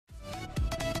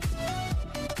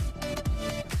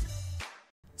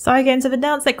Cygames have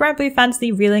announced that Granblue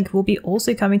Fantasy Relink will be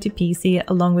also coming to PC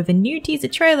along with a new teaser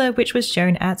trailer which was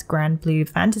shown at Granblue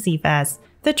Fantasy Fest.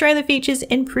 The trailer features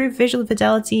improved visual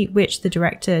fidelity, which the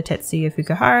director Tetsuya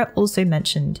Fukuhara also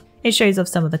mentioned. It shows off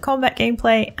some of the combat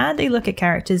gameplay and a look at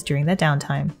characters during their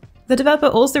downtime. The developer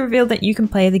also revealed that you can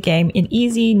play the game in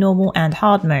easy, normal and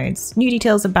hard modes. New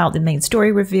details about the main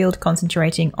story revealed,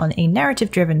 concentrating on a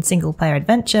narrative-driven single-player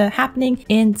adventure happening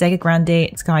in Sega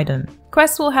Grande Skydom.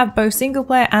 Quests will have both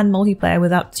single-player and multiplayer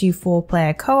with up to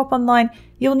 4-player co-op online.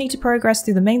 You'll need to progress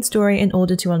through the main story in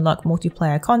order to unlock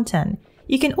multiplayer content.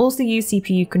 You can also use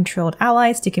CPU-controlled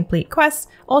allies to complete quests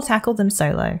or tackle them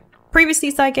solo.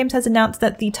 Previously, Cygames has announced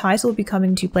that the title will be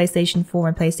coming to PlayStation 4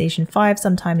 and PlayStation 5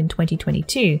 sometime in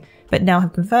 2022, but now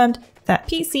have confirmed that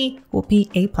PC will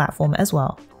be a platform as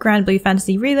well. Granblue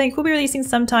Fantasy Relink will be releasing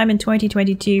sometime in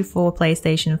 2022 for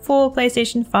PlayStation 4,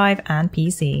 PlayStation 5 and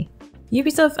PC.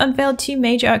 Ubisoft unveiled 2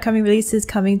 major upcoming releases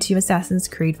coming to Assassin's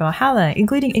Creed Valhalla,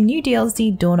 including a new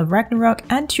DLC, Dawn of Ragnarok,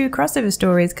 and 2 crossover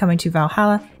stories coming to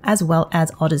Valhalla, as well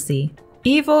as Odyssey.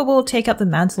 Eivor will take up the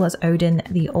mantle as Odin,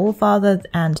 the Allfather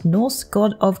and Norse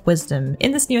god of wisdom,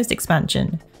 in this newest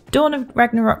expansion. Dawn of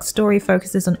Ragnarok's story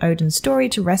focuses on Odin's story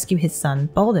to rescue his son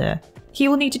Baldur. He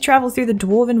will need to travel through the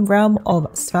dwarven realm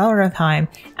of Svartalfheim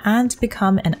and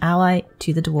become an ally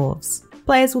to the dwarves.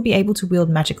 Players will be able to wield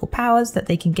magical powers that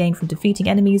they can gain from defeating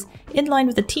enemies. In line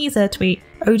with the teaser tweet,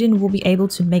 Odin will be able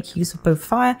to make use of both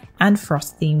fire and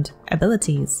frost-themed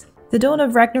abilities. The Dawn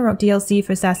of Ragnarok DLC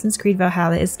for Assassin's Creed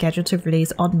Valhalla is scheduled to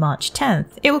release on March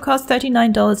 10th. It will cost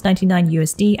 $39.99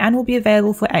 USD and will be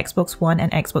available for Xbox One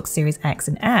and Xbox Series X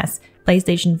and S,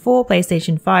 PlayStation 4,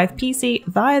 PlayStation 5, PC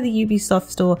via the Ubisoft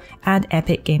Store and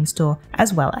Epic Games Store,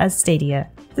 as well as Stadia.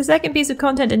 The second piece of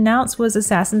content announced was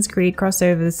Assassin's Creed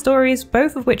crossover stories,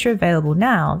 both of which are available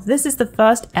now. This is the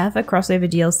first ever crossover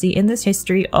DLC in the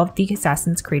history of the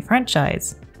Assassin's Creed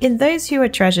franchise. In Those Who Are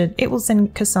Treasured, it will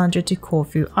send Cassandra to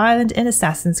Corfu Island in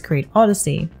Assassin's Creed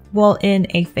Odyssey, while in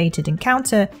A Fated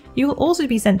Encounter, you will also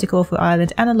be sent to Corfu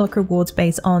Island and unlock rewards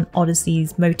based on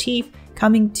Odyssey's motif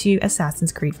coming to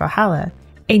Assassin's Creed Valhalla.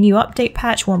 A new update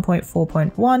patch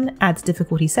 1.4.1 adds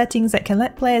difficulty settings that can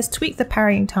let players tweak the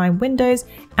parrying time windows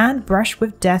and brush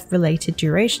with death-related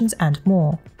durations and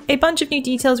more. A bunch of new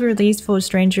details were released for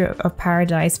Stranger of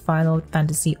Paradise Final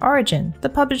Fantasy Origin. The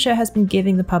publisher has been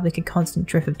giving the public a constant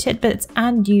drip of tidbits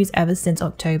and news ever since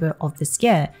October of this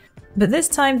year. But this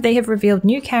time they have revealed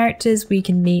new characters we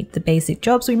can meet, the basic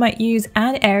jobs we might use,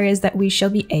 and areas that we shall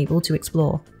be able to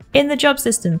explore. In the job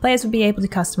system, players will be able to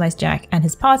customize Jack and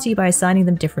his party by assigning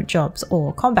them different jobs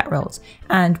or combat roles,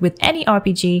 and with any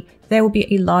RPG, there will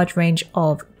be a large range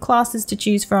of classes to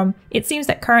choose from. It seems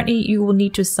that currently you will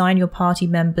need to assign your party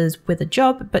members with a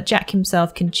job, but Jack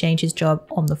himself can change his job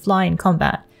on the fly in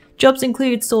combat. Jobs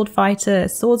include sword fighter,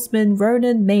 swordsman,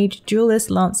 ronin, mage, duelist,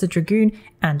 lancer, dragoon,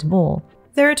 and more.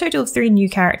 There are a total of 3 new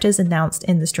characters announced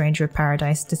in the Stranger of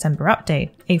Paradise December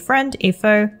update: a friend, a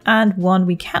foe, and one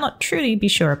we cannot truly be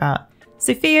sure about.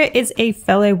 Sophia is a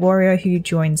fellow warrior who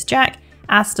joins Jack,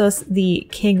 Astos, the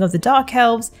king of the Dark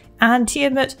Elves, and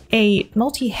Tiamat, a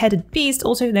multi-headed beast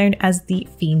also known as the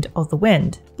Fiend of the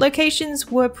Wind. Locations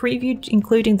were previewed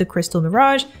including the Crystal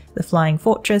Mirage, the Flying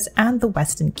Fortress, and the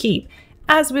Western Keep.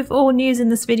 As with all news in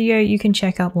this video, you can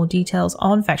check out more details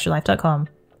on Fextralife.com.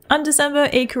 Undecember,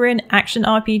 a Korean action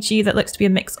RPG that looks to be a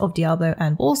mix of Diablo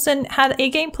and Wolcen, had a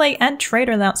gameplay and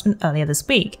trailer announcement earlier this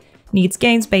week. Needs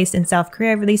Games, based in South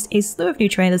Korea, released a slew of new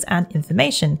trailers and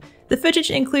information. The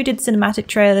footage included cinematic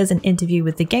trailers, an interview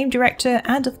with the game director,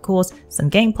 and of course, some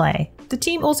gameplay. The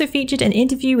team also featured an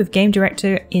interview with game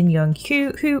director In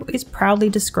Young-kyu, who is proudly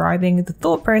describing the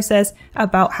thought process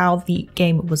about how the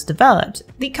game was developed.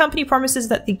 The company promises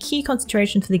that the key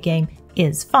concentration for the game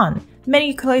is fun.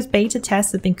 Many closed beta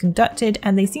tests have been conducted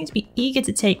and they seem to be eager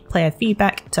to take player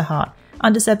feedback to heart.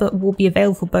 Undecember will be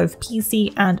available for both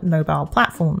PC and mobile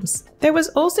platforms. There was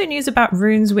also news about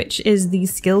Runes, which is the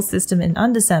skill system in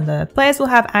Undecember. Players will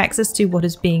have access to what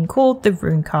is being called the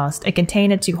Runecast, a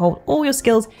container to hold all your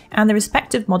skills and their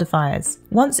respective modifiers.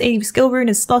 Once a skill rune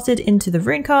is slotted into the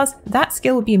Runecast, that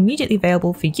skill will be immediately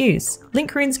available for use.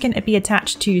 Link runes can be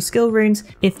attached to skill runes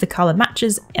if the color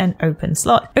matches an open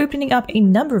slot, opening up a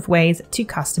number of ways to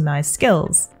customize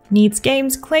skills. Needs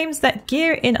Games claims that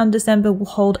gear in Undecember will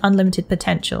hold unlimited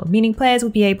potential, meaning players will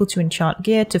be able to enchant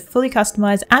gear to fully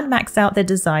customize and max out their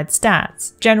desired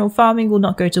stats. General farming will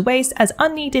not go to waste, as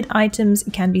unneeded items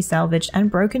can be salvaged and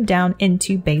broken down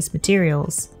into base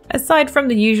materials. Aside from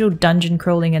the usual dungeon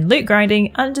crawling and loot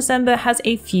grinding, Undecember has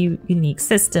a few unique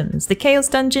systems. The Chaos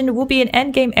Dungeon will be an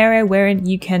endgame area wherein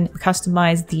you can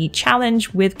customize the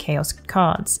challenge with Chaos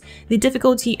cards. The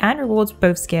difficulty and rewards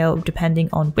both scale depending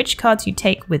on which cards you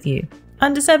take with you.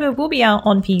 Undecember will be out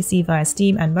on PC via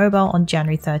Steam and mobile on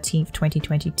January 13th,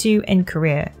 2022 in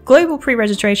Korea. Global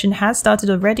pre-registration has started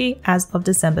already as of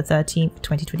December 13th,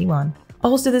 2021.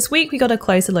 Also this week we got a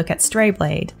closer look at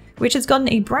Strayblade, which has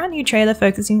gotten a brand new trailer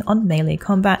focusing on melee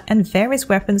combat and various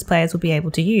weapons players will be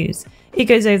able to use. It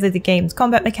goes over the game's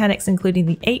combat mechanics, including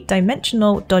the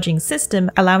 8-dimensional dodging system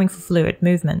allowing for fluid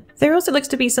movement. There also looks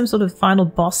to be some sort of final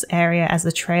boss area as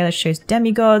the trailer shows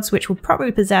demigods, which will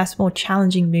probably possess more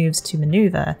challenging moves to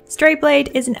maneuver.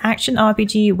 Strayblade is an action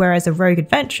RPG where as a rogue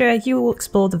adventurer you will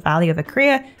explore the Valley of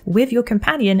Akria with your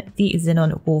companion, the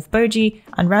Xenon Wolf Boji,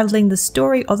 unraveling the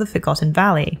story of the Forgotten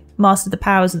Valley. Master the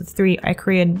powers of the 3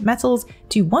 Akrian metals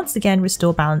to once again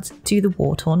restore balance to the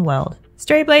war-torn world.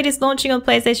 Strayblade is launching on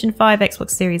PlayStation 5,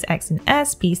 Xbox Series X and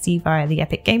S, PC via the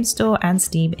Epic Games Store and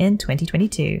Steam in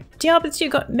 2022. Diablo 2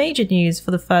 got major news for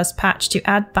the first patch to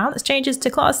add balance changes to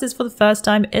classes for the first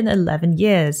time in 11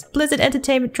 years. Blizzard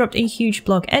Entertainment dropped a huge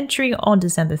blog entry on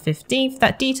December 15th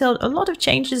that detailed a lot of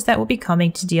changes that will be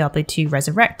coming to Diablo 2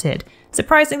 Resurrected.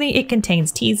 Surprisingly, it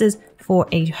contains teasers for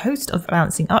a host of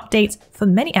balancing updates for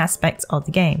many aspects of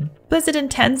the game. Blizzard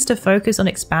intends to focus on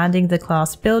expanding the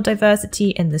class build diversity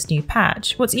in this new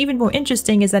patch. What's even more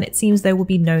interesting is that it seems there will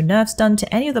be no nerfs done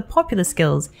to any of the popular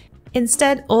skills.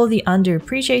 Instead, all the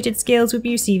underappreciated skills will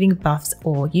be receiving buffs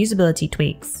or usability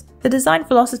tweaks. The design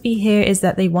philosophy here is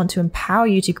that they want to empower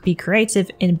you to be creative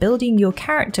in building your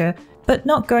character, but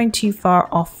not going too far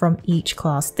off from each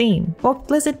class theme. While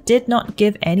Blizzard did not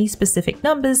give any specific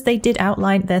numbers, they did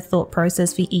outline their thought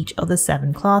process for each of the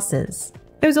 7 classes.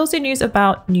 There was also news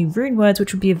about new rune words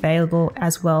which will be available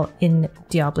as well in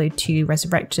Diablo 2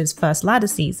 Resurrected's first ladder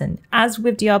season. As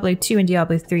with Diablo 2 and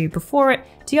Diablo 3 before it,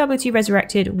 Diablo 2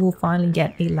 Resurrected will finally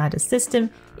get a ladder system.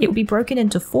 It will be broken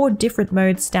into 4 different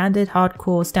modes: standard,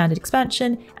 hardcore, standard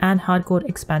expansion, and hardcore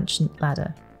expansion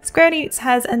ladder. Square Enix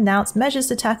has announced measures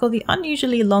to tackle the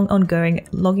unusually long ongoing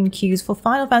login queues for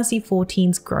Final Fantasy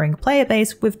XIV's growing player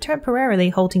base, with temporarily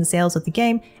halting sales of the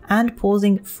game and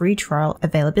pausing free trial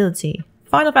availability.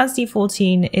 Final Fantasy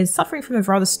XIV is suffering from a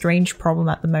rather strange problem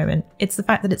at the moment. It's the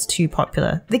fact that it's too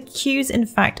popular. The queues in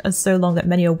fact are so long that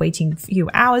many are waiting a few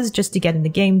hours just to get in the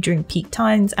game during peak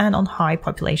times and on high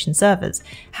population servers.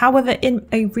 However, in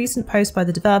a recent post by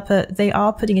the developer, they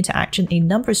are putting into action a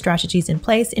number of strategies in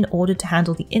place in order to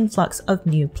handle the influx of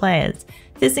new players.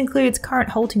 This includes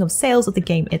current halting of sales of the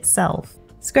game itself.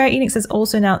 Square Enix has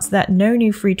also announced that no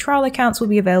new free trial accounts will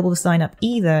be available to sign up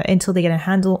either until they get a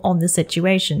handle on the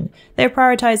situation. They're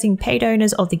prioritizing paid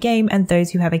owners of the game and those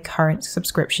who have a current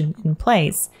subscription in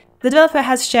place. The developer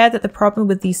has shared that the problem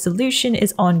with the solution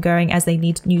is ongoing as they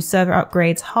need new server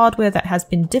upgrades, hardware that has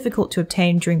been difficult to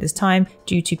obtain during this time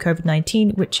due to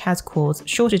COVID-19, which has caused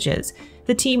shortages.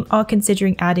 The team are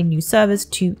considering adding new servers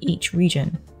to each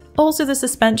region. Also, the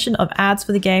suspension of ads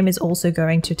for the game is also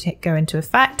going to go into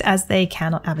effect as they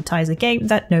cannot advertise a game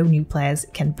that no new players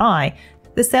can buy.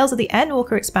 The sales of the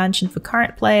Endwalker expansion for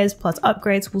current players plus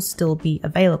upgrades will still be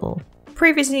available.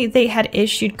 Previously, they had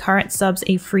issued current subs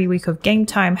a free week of game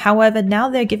time. However, now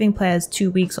they're giving players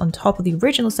 2 weeks on top of the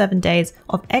original 7 days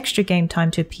of extra game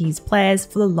time to appease players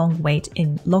for the long wait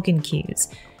in login queues.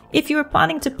 If you are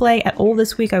planning to play at all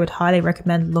this week, I would highly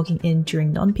recommend logging in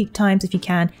during non-peak times if you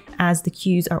can, as the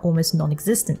queues are almost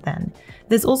non-existent then.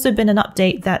 There's also been an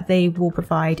update that they will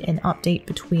provide an update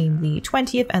between the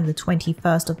 20th and the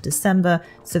 21st of December,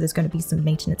 so there's going to be some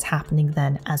maintenance happening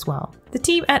then as well. The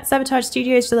team at Sabotage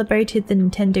Studios celebrated the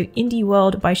Nintendo Indie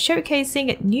World by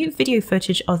showcasing new video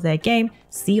footage of their game,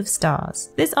 Sea of Stars.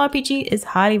 This RPG is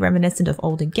highly reminiscent of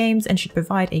older games and should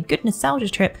provide a good nostalgia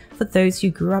trip for those who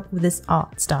grew up with this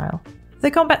art style. The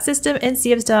combat system in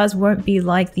Sea of Stars won't be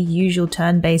like the usual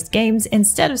turn-based games.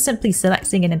 Instead of simply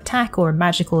selecting an attack or a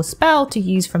magical spell to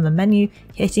use from the menu,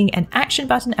 hitting an action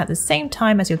button at the same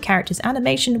time as your character's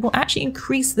animation will actually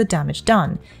increase the damage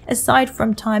done. Aside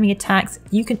from timing attacks,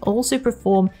 you can also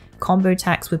perform combo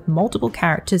attacks with multiple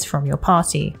characters from your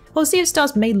party. While Sea of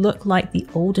Stars may look like the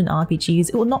olden RPGs,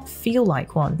 it will not feel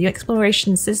like one. The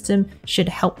exploration system should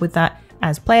help with that,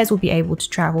 as players will be able to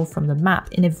travel from the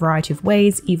map in a variety of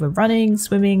ways, either running,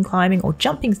 swimming, climbing, or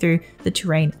jumping through the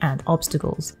terrain and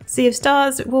obstacles. Sea of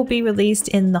Stars will be released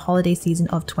in the holiday season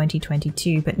of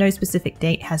 2022, but no specific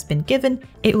date has been given.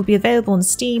 It will be available on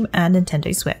Steam and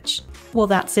Nintendo Switch. Well,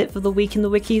 that's it for the Week in the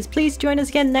Wikis. Please join us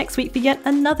again next week for yet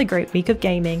another great week of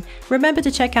gaming. Remember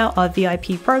to check out our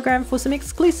VIP program for some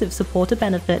exclusive supporter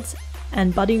benefits.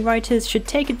 and budding writers should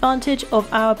take advantage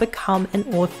of our Become an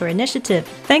Author initiative.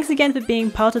 Thanks again for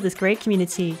being part of this great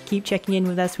community. Keep checking in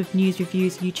with us with news,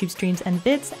 reviews, YouTube streams and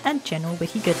vids, and general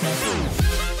wiki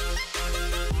goodness.